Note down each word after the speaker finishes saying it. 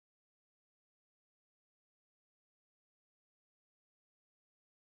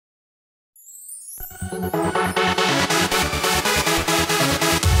I'm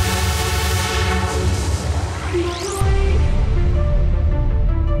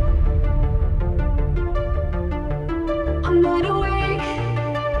not awake.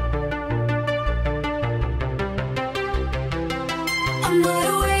 I'm not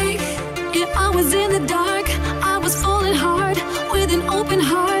awake. Yeah, I was in the dark. I was falling hard with an open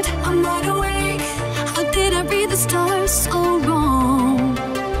heart. I'm not awake. How did I read the stars so wrong?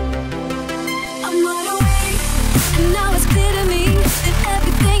 I'm not awake. And now it's clear to me that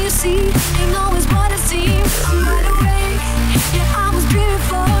everything you see ain't always what it seems. I'm not awake. Yeah, I was dreaming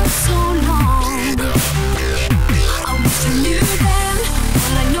for so long. I wish I knew then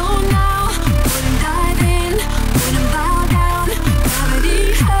what I know now. Wouldn't dive in, wouldn't bow down. Gravity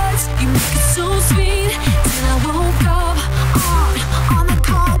hurts, you make it so sweet. Till I woke up on the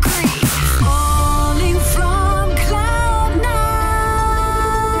concrete, falling from cloud nine,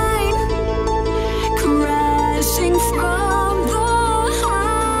 crashing from the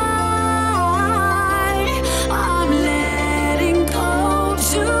high. I'm letting go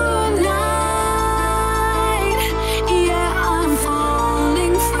tonight. Yeah, I'm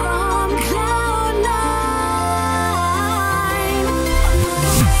falling from cloud nine. I'm not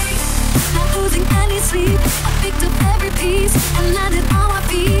awake, not losing any sleep. I picked up every piece and landed on my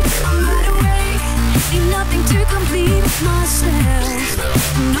feet. I'm not awake, need nothing to complete myself.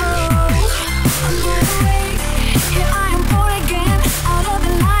 No, I'm not awake. Yeah, I am born again, out of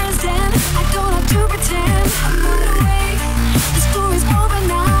the lion's den. I don't have to pretend. I'm not awake. The story's over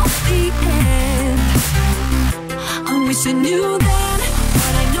now, the end. I wish I knew then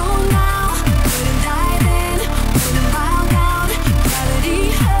what I know now. Wouldn't dive in, wouldn't bow down. Gravity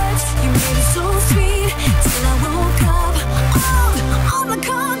hurts, you made it so sweet. Till I woke up on the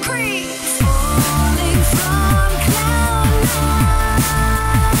concrete, falling from cloud nine,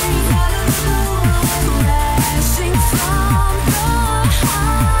 crashing from the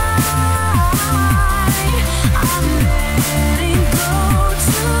high. I'm letting go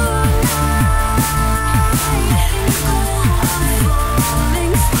tonight. I'm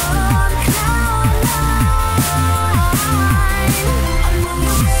falling from cloud nine. I'm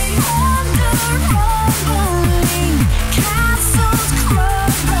awake under rumbling, castles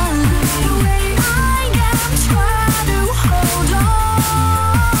crumbling. I am trying to hold on.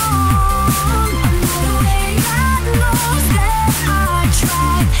 I'm not awake. God knows that I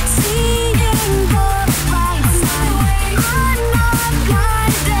tried seeing the light. I'm not awake. I'm not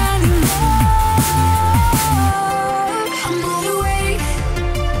blind anymore. I'm not awake.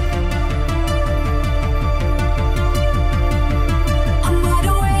 I'm not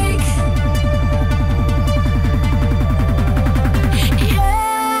awake. Yeah,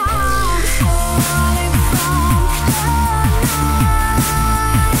 I'm falling from cloud nine,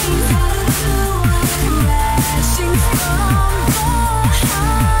 crashing from the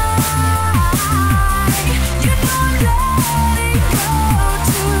high. You know I'm letting go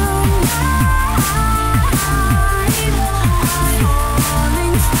tonight. I'm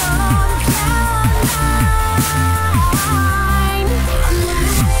falling from cloud nine. I'm not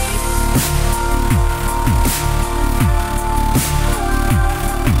awake.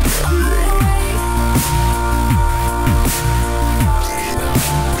 I'm not awake. I'm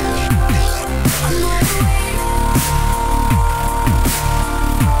not awake. I'm not awake.